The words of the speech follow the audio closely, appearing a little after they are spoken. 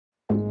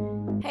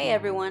Hey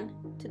everyone!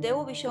 Today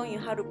we'll be showing you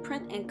how to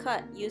print and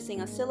cut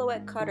using a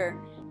silhouette cutter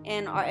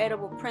and our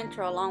edible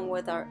printer along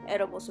with our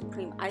edible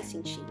Supreme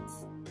icing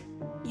sheets.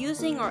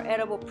 Using our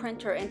edible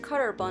printer and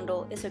cutter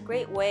bundle is a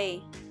great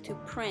way to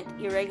print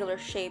irregular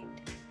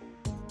shaped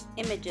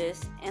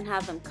images and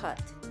have them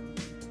cut.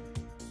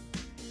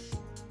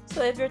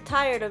 So if you're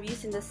tired of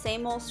using the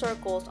same old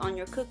circles on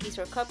your cookies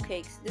or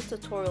cupcakes, this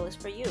tutorial is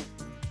for you.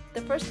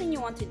 The first thing you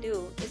want to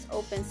do is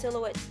open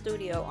Silhouette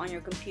Studio on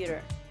your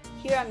computer.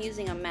 Here I'm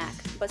using a Mac,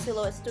 but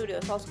Silhouette Studio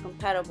is also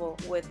compatible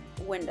with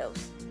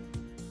Windows.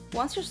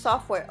 Once your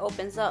software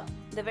opens up,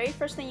 the very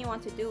first thing you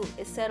want to do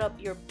is set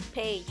up your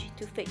page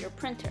to fit your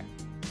printer.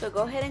 So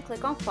go ahead and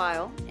click on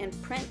File and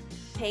Print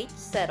Page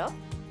Setup,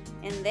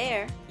 and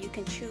there you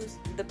can choose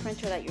the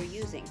printer that you're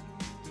using.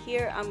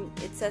 Here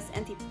it says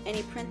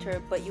any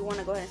printer, but you want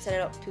to go ahead and set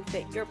it up to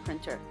fit your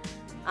printer.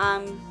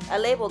 I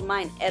labeled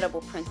mine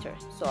Edible Printer,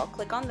 so I'll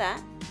click on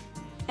that.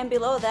 And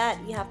below that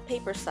you have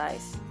paper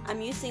size.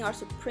 I'm using our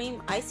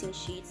Supreme icing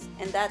sheets,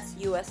 and that's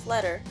US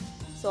letter,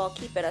 so I'll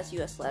keep it as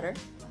US letter.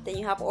 Then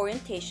you have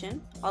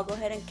orientation. I'll go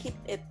ahead and keep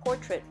it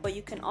portrait, but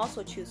you can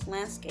also choose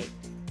landscape.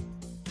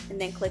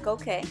 And then click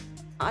OK.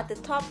 At the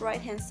top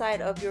right hand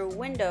side of your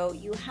window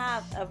you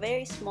have a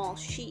very small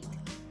sheet.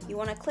 You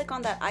want to click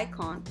on that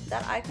icon.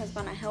 That icon is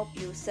going to help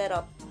you set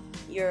up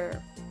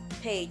your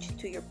page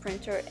to your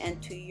printer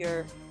and to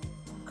your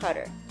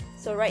cutter.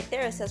 So right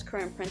there it says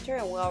current printer,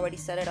 and we already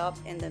set it up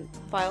in the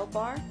file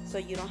bar, so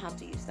you don't have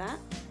to use that.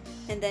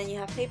 And then you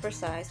have paper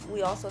size.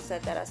 We also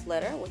set that as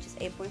letter, which is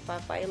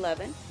 8.5 by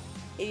 11.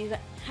 If you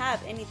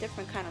have any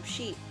different kind of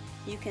sheet,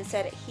 you can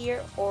set it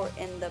here or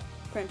in the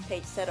print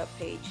page setup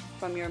page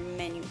from your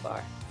menu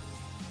bar.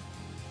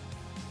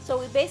 So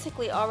we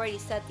basically already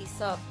set these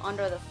up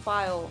under the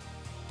file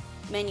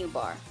menu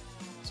bar.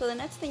 So the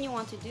next thing you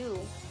want to do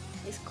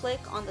is click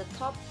on the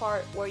top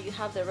part where you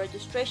have the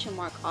registration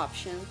mark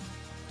option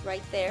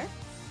right there.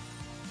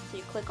 So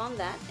you click on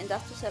that, and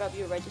that's to set up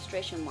your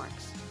registration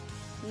marks.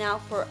 Now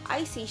for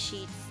icing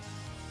sheets,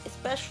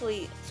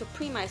 especially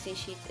Supreme icing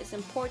sheets, it's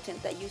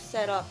important that you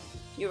set up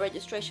your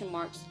registration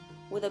marks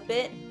with a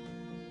bit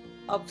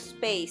of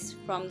space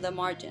from the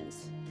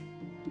margins.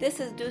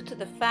 This is due to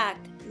the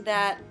fact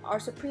that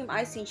our Supreme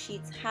icing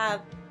sheets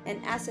have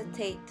an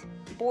acetate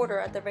border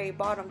at the very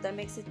bottom that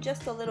makes it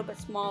just a little bit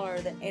smaller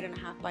than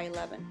 8.5 by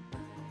 11.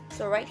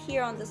 So right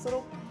here on this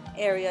little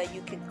area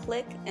you can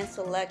click and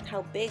select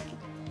how big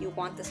you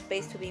want the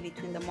space to be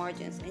between the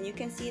margins, and you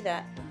can see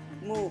that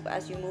move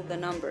as you move the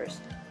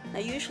numbers. Now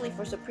usually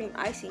for Supreme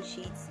icing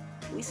sheets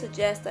we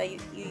suggest that you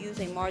use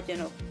a margin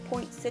of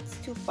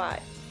 0.625.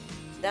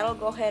 That'll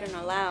go ahead and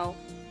allow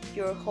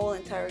your whole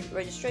entire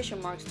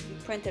registration marks to be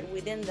printed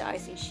within the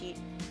icing sheet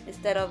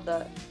instead of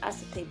the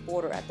acetate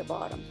border at the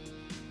bottom.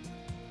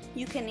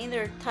 You can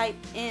either type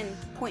in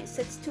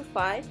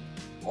 0.625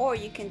 or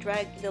you can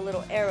drag the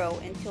little arrow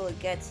until it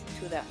gets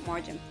to that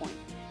margin point.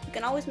 You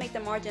can always make the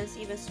margins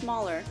even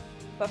smaller,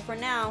 but for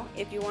now,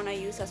 if you want to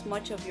use as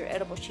much of your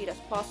edible sheet as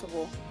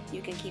possible,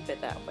 you can keep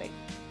it that way.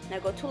 Now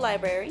go to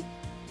Library,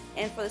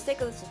 and for the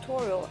sake of this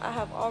tutorial, I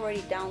have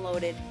already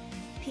downloaded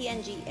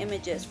PNG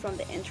images from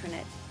the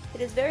internet.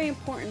 It is very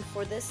important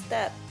for this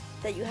step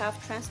that you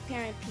have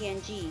transparent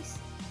PNGs,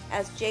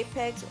 as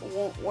JPEGs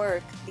won't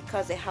work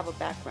because they have a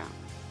background.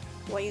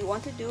 What you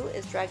want to do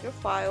is drag your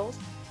files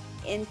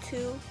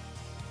into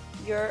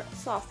your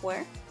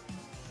software,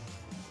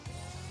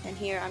 and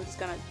here I'm just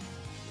gonna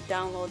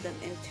download them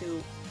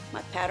into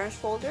my patterns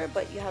folder,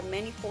 but you have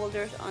many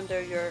folders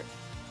under your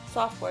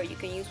software. You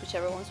can use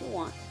whichever ones you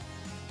want.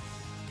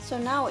 So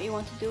now what you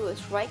want to do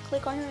is right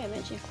click on your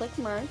image and click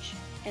merge,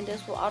 and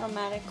this will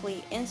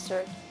automatically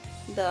insert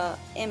the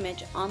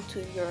image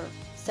onto your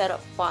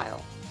setup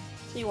file.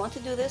 So you want to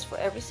do this for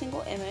every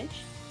single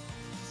image.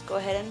 Just go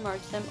ahead and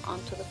merge them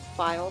onto the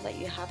file that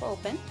you have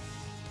open.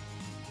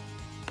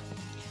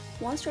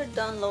 Once you're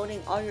done loading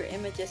all your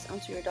images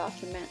onto your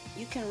document,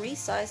 you can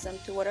resize them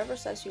to whatever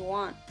size you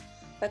want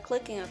by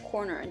clicking a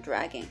corner and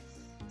dragging.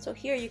 So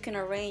here you can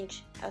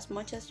arrange as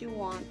much as you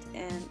want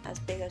and as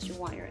big as you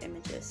want your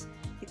images.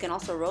 You can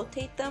also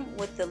rotate them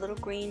with the little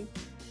green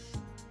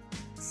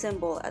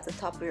symbol at the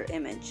top of your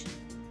image.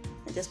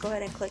 And just go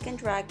ahead and click and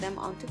drag them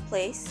onto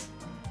place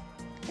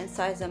and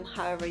size them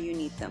however you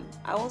need them.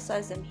 I will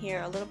size them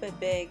here a little bit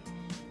big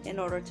in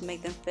order to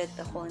make them fit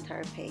the whole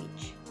entire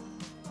page.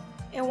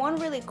 And one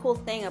really cool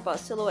thing about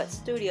Silhouette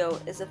Studio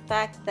is the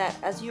fact that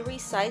as you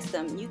resize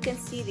them, you can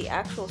see the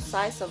actual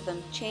size of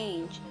them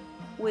change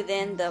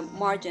within the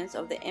margins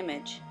of the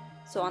image.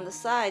 So on the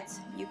sides,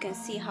 you can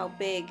see how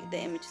big the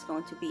image is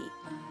going to be.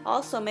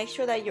 Also, make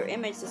sure that your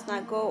image does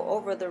not go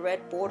over the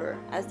red border,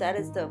 as that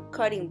is the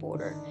cutting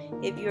border.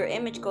 If your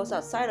image goes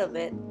outside of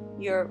it,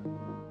 your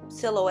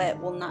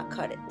silhouette will not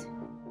cut it.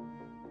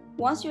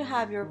 Once you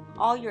have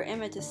all your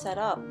images set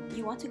up,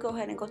 you want to go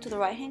ahead and go to the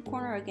right hand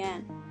corner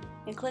again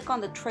and click on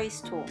the trace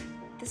tool.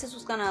 This is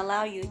what's going to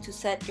allow you to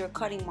set your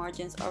cutting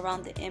margins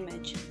around the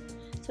image.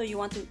 So you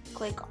want to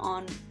click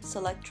on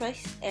select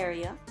trace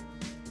area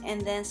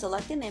and then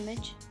select an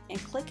image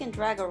and click and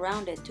drag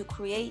around it to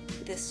create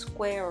this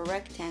square or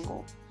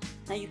rectangle.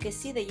 Now you can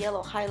see the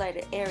yellow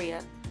highlighted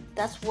area.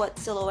 That's what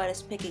Silhouette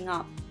is picking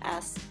up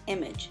as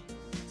image.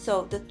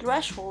 So the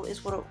threshold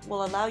is what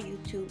will allow you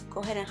to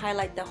go ahead and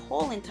highlight the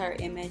whole entire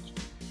image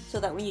so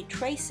that when you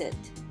trace it,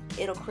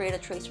 it'll create a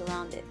trace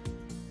around it.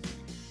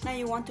 Now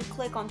you want to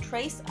click on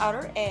Trace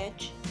Outer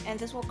Edge, and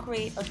this will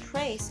create a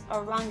trace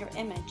around your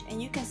image,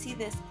 and you can see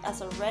this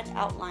as a red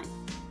outline.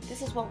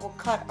 This is what will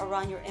cut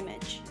around your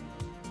image.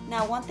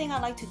 Now one thing I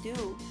like to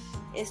do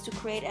is to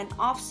create an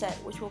offset,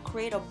 which will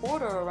create a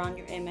border around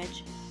your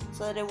image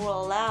so that it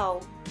will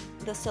allow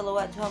the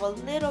silhouette to have a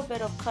little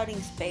bit of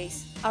cutting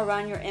space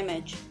around your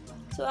image.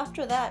 So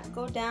after that,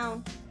 go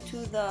down to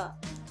the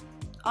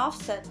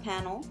offset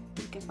panel.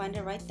 You can find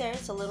it right there.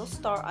 It's a little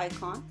star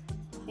icon,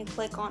 and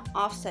click on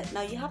offset.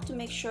 Now you have to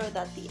make sure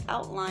that the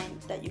outline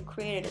that you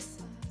created is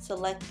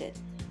selected,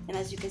 and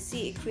as you can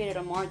see, it created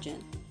a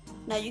margin.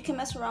 Now you can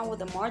mess around with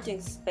the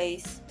margin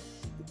space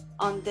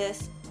on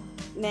this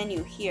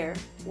menu here.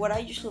 What I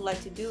usually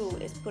like to do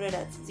is put it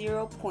at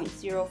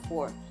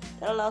 0.04.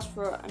 That allows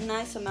for a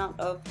nice amount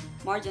of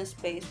margin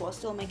space while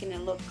still making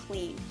it look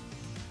clean.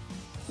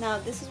 Now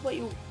this is what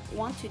you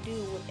want to do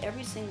with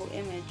every single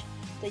image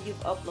that you've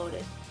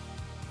uploaded.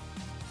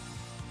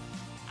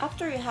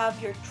 After you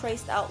have your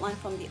traced outline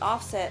from the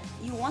offset,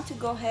 you want to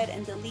go ahead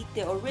and delete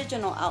the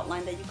original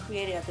outline that you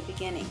created at the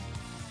beginning,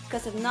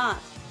 because if not,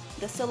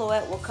 the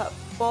silhouette will cut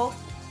both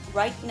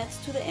right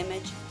next to the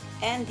image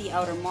and the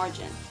outer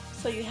margin.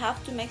 So you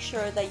have to make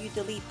sure that you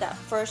delete that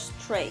first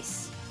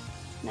trace.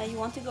 Now you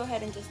want to go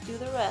ahead and just do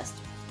the rest,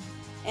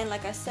 and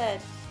like I said,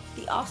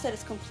 the offset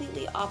is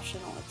completely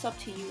optional. It's up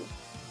to you.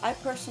 I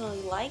personally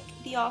like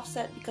the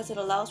offset because it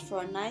allows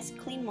for a nice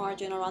clean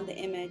margin around the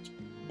image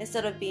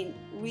instead of being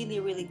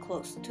really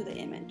close to the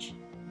image.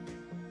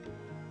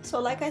 So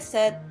like I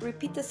said,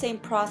 repeat the same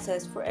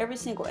process for every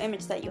single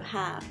image that you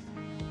have.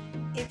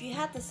 If you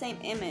had the same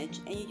image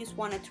and you just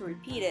wanted to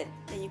repeat it,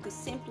 then you could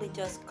simply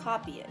just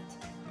copy it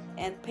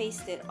and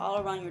paste it all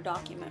around your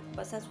document.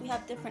 But since we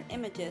have different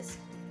images,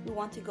 we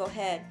want to go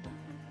ahead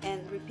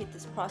and repeat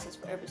this process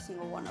for every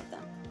single one of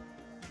them.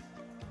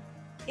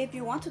 If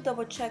you want to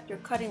double check your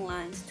cutting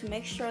lines to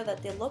make sure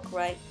that they look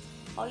right,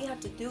 all you have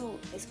to do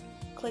is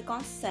click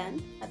on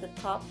Send at the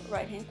top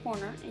right hand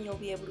corner, and you'll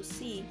be able to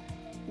see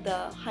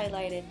the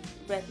highlighted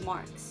red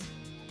marks.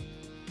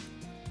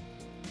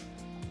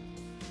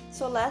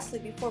 So lastly,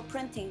 before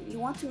printing, you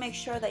want to make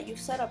sure that you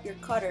set up your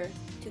cutter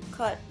to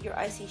cut your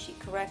icing sheet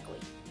correctly.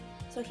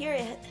 So here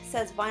it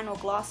says vinyl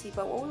glossy,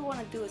 but what we want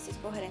to do is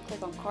just go ahead and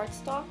click on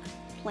cardstock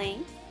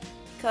plain,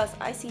 because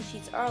icing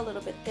sheets are a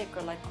little bit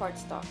thicker like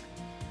cardstock.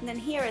 And then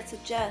here it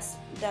suggests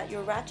that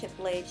your ratchet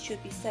blade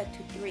should be set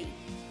to 3.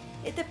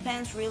 It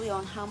depends really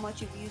on how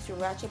much you've used your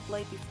ratchet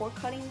blade before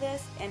cutting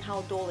this and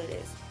how dull it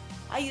is.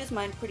 I use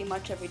mine pretty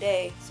much every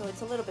day, so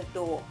it's a little bit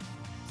dull.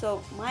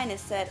 So mine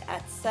is set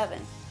at 7,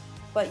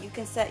 but you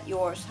can set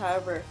yours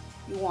however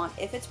you want.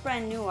 If it's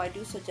brand new, I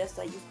do suggest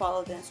that you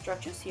follow the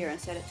instructions here and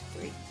set it to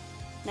 3.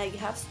 Now you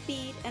have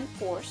speed and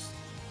force.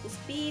 The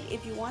speed,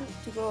 if you want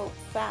to go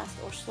fast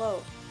or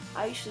slow,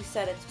 I usually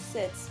set it to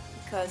 6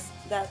 because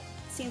that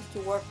seems to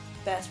work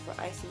best for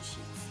icing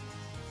sheets.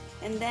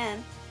 And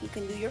then you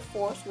can do your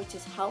force, which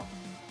is how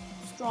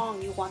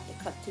strong you want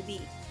the cut to be.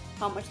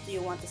 How much do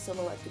you want the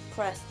silhouette to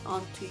press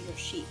onto your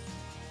sheet?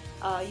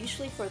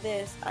 Usually for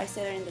this, I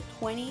set it in the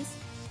 20s,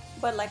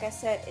 but like I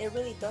said, it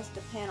really does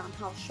depend on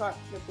how sharp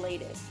your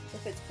blade is.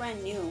 If it's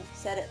brand new,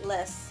 set it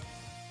less.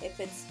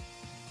 If it's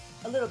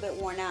a little bit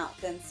worn out,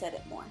 then set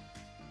it more.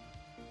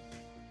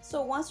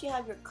 So once you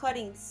have your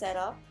cutting set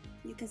up,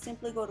 you can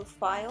simply go to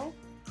File,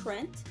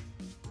 Print,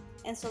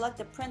 and select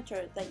the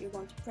printer that you're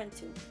going to print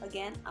to.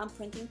 Again, I'm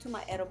printing to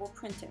my edible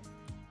printer.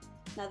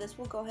 Now this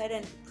will go ahead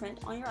and print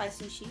on your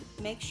icing sheet.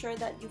 Make sure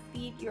that you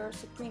feed your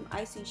Supreme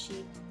icing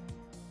sheet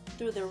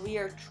through the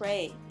rear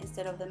tray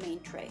instead of the main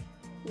tray.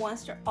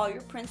 Once all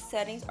your print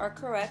settings are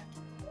correct,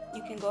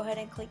 you can go ahead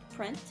and click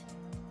Print.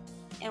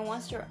 And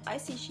once your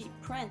icing sheet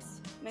prints,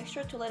 make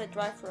sure to let it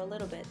dry for a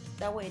little bit.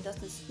 That way it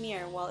doesn't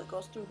smear while it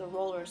goes through the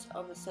rollers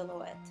of the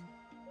silhouette.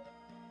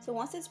 So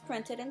once it's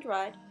printed and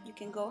dried, you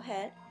can go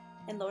ahead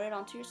and load it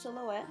onto your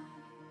silhouette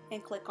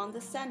and click on the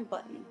Send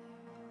button.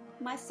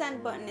 My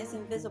Send button is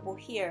invisible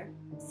here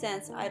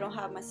since I don't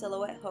have my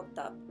silhouette hooked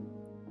up,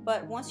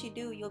 but once you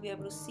do, you'll be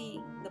able to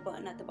see the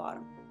button at the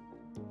bottom.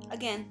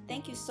 Again,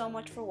 thank you so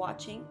much for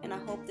watching, and I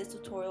hope this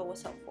tutorial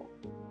was helpful.